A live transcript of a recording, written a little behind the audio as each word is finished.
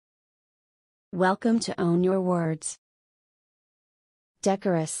Welcome to Own Your Words.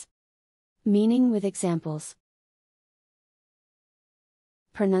 Decorous. Meaning with examples.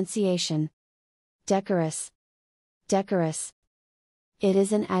 Pronunciation. Decorous. Decorous. It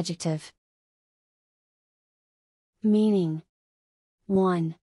is an adjective. Meaning.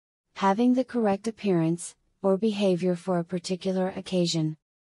 1. Having the correct appearance, or behavior for a particular occasion.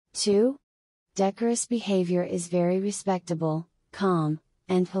 2. Decorous behavior is very respectable, calm,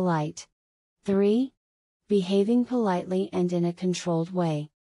 and polite. 3. Behaving politely and in a controlled way.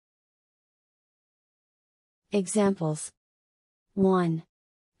 Examples. 1.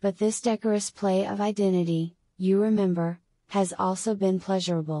 But this decorous play of identity, you remember, has also been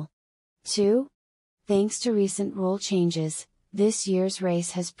pleasurable. 2. Thanks to recent rule changes, this year's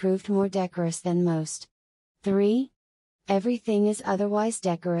race has proved more decorous than most. 3. Everything is otherwise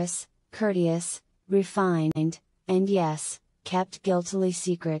decorous, courteous, refined, and yes, kept guiltily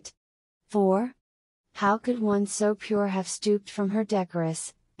secret. 4. How could one so pure have stooped from her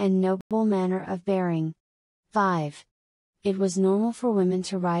decorous, and noble manner of bearing? 5. It was normal for women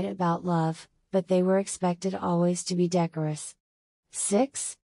to write about love, but they were expected always to be decorous.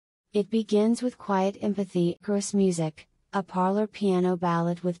 6. It begins with quiet empathy. Decorous music, a parlor piano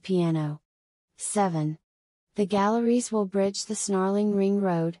ballad with piano. 7. The galleries will bridge the snarling ring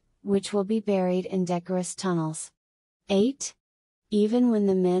road, which will be buried in decorous tunnels. 8. Even when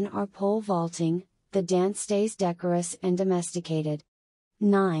the men are pole vaulting, the dance stays decorous and domesticated.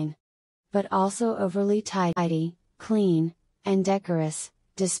 9. But also overly tidy, clean, and decorous,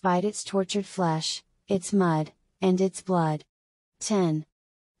 despite its tortured flesh, its mud, and its blood. 10.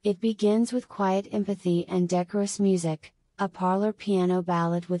 It begins with quiet empathy and decorous music, a parlor piano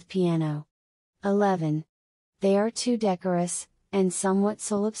ballad with piano. 11. They are too decorous, and somewhat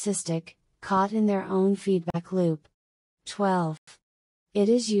solipsistic, caught in their own feedback loop. 12. It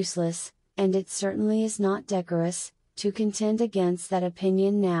is useless, and it certainly is not decorous, to contend against that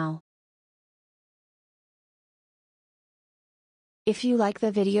opinion now. If you like the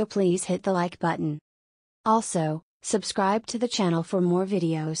video, please hit the like button. Also, subscribe to the channel for more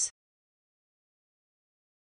videos.